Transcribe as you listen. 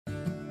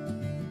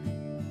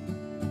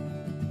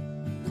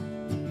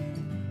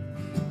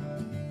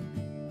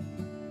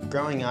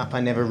Growing up,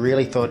 I never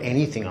really thought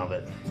anything of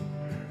it.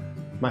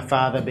 My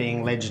father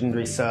being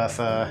legendary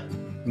surfer,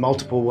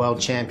 multiple world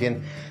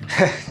champion,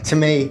 to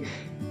me,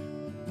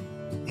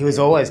 he was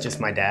always just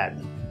my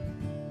dad.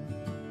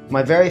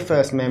 My very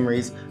first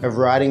memories of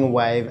riding a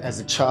wave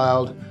as a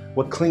child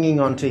were clinging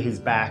onto his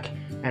back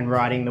and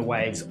riding the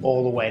waves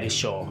all the way to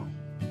shore.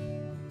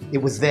 It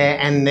was there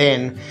and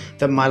then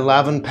that my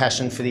love and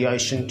passion for the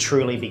ocean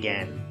truly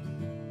began.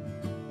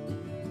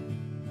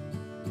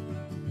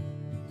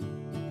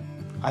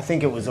 I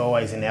think it was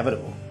always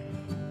inevitable,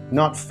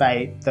 not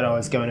fate that I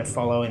was going to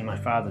follow in my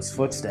father's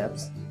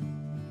footsteps.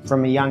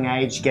 From a young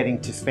age, getting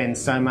to spend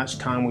so much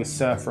time with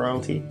surf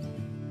royalty,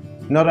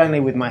 not only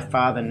with my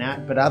father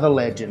Nat, but other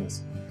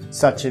legends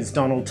such as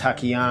Donald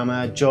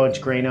Takayama, George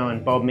Greeno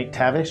and Bob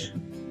McTavish.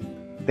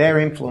 Their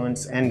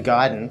influence and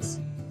guidance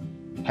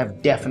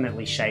have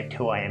definitely shaped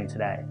who I am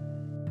today.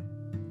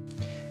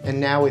 And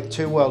now with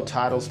 2 world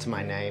titles to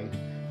my name,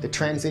 the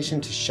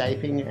transition to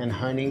shaping and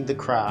honing the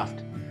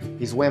craft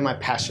is where my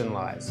passion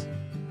lies.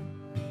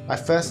 I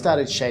first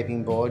started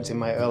shaping boards in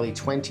my early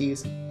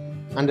 20s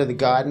under the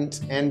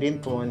guidance and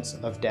influence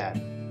of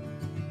Dad.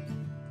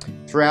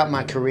 Throughout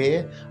my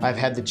career, I've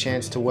had the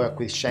chance to work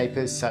with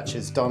shapers such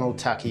as Donald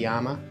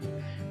Takayama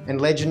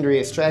and legendary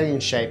Australian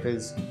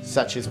shapers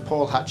such as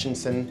Paul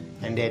Hutchinson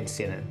and Ed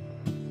Sinnott.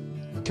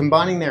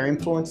 Combining their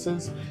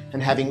influences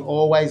and having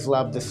always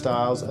loved the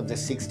styles of the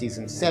 60s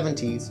and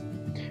 70s,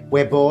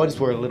 where boards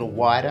were a little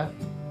wider,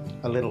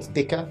 a little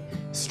thicker,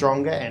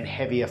 stronger and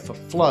heavier for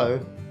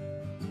flow,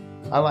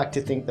 I like to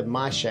think that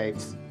my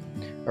shapes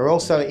are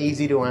also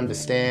easy to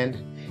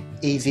understand,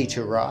 easy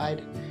to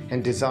ride,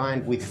 and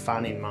designed with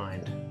fun in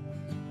mind.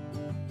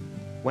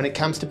 When it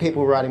comes to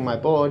people riding my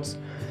boards,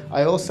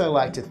 I also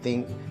like to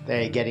think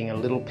they are getting a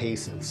little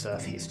piece of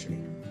surf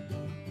history.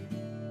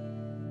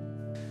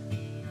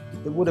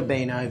 It would have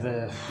been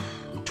over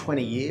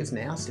 20 years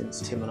now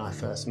since Tim and I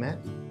first met.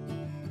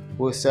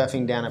 We were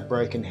surfing down at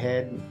Broken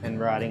Head and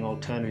riding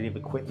alternative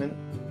equipment.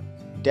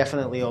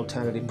 Definitely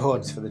alternative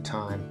boards for the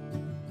time.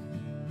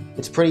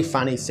 It's pretty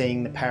funny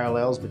seeing the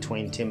parallels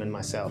between Tim and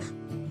myself.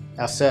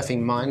 Our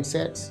surfing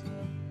mindsets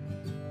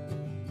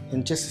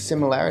and just the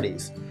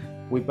similarities.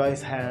 We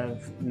both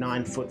have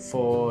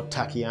 9'4"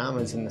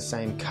 Takiyamas in the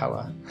same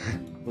colour,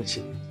 which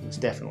is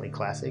definitely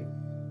classic.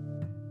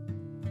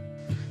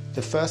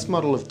 The first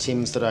model of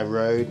Tim's that I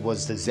rode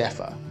was the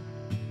Zephyr.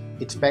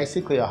 It's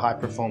basically a high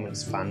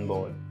performance fun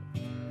board.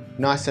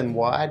 Nice and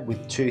wide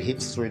with 2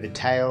 hips through the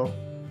tail,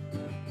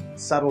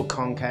 subtle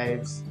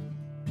concaves,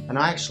 and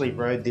I actually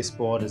rode this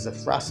board as a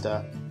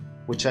thruster,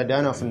 which I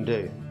don't often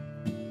do,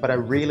 but I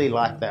really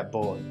like that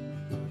board.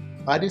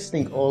 I just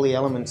think all the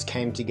elements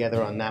came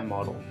together on that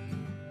model.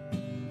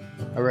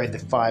 I rode the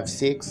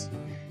 5.6,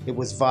 it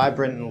was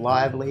vibrant and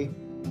lively,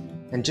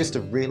 and just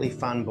a really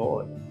fun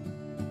board.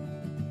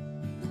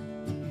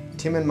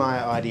 Tim and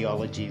my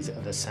ideologies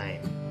are the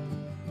same,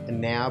 and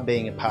now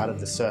being a part of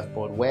the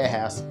Surfboard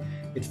Warehouse,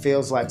 it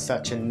feels like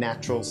such a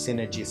natural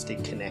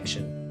synergistic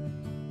connection.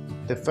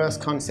 The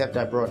first concept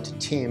I brought to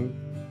Tim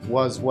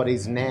was what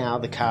is now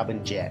the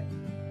Carbon Jet.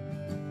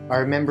 I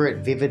remember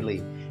it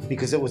vividly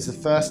because it was the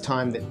first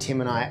time that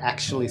Tim and I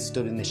actually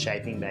stood in the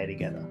shaping bay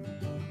together.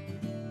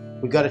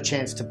 We got a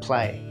chance to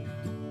play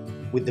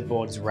with the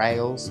board's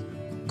rails,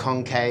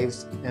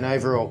 concaves and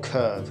overall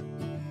curve,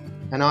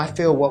 and I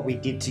feel what we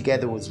did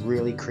together was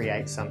really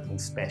create something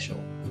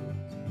special.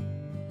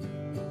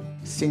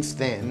 Since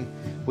then,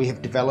 we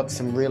have developed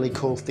some really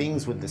cool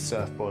things with the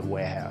Surfboard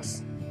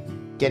Warehouse.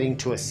 Getting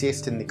to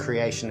assist in the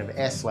creation of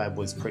S-Lab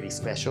was pretty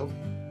special.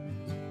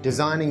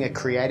 Designing a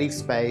creative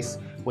space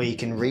where you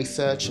can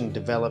research and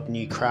develop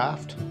new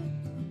craft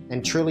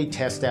and truly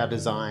test our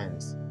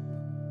designs.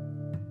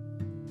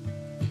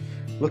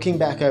 Looking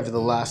back over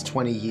the last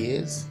 20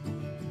 years,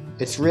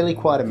 it's really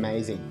quite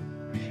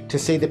amazing to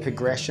see the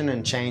progression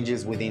and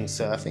changes within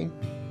surfing.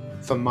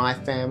 For my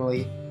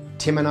family,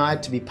 Tim and I,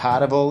 to be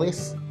part of all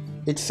this,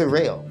 it's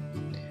surreal,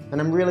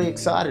 and I'm really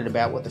excited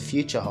about what the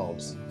future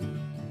holds.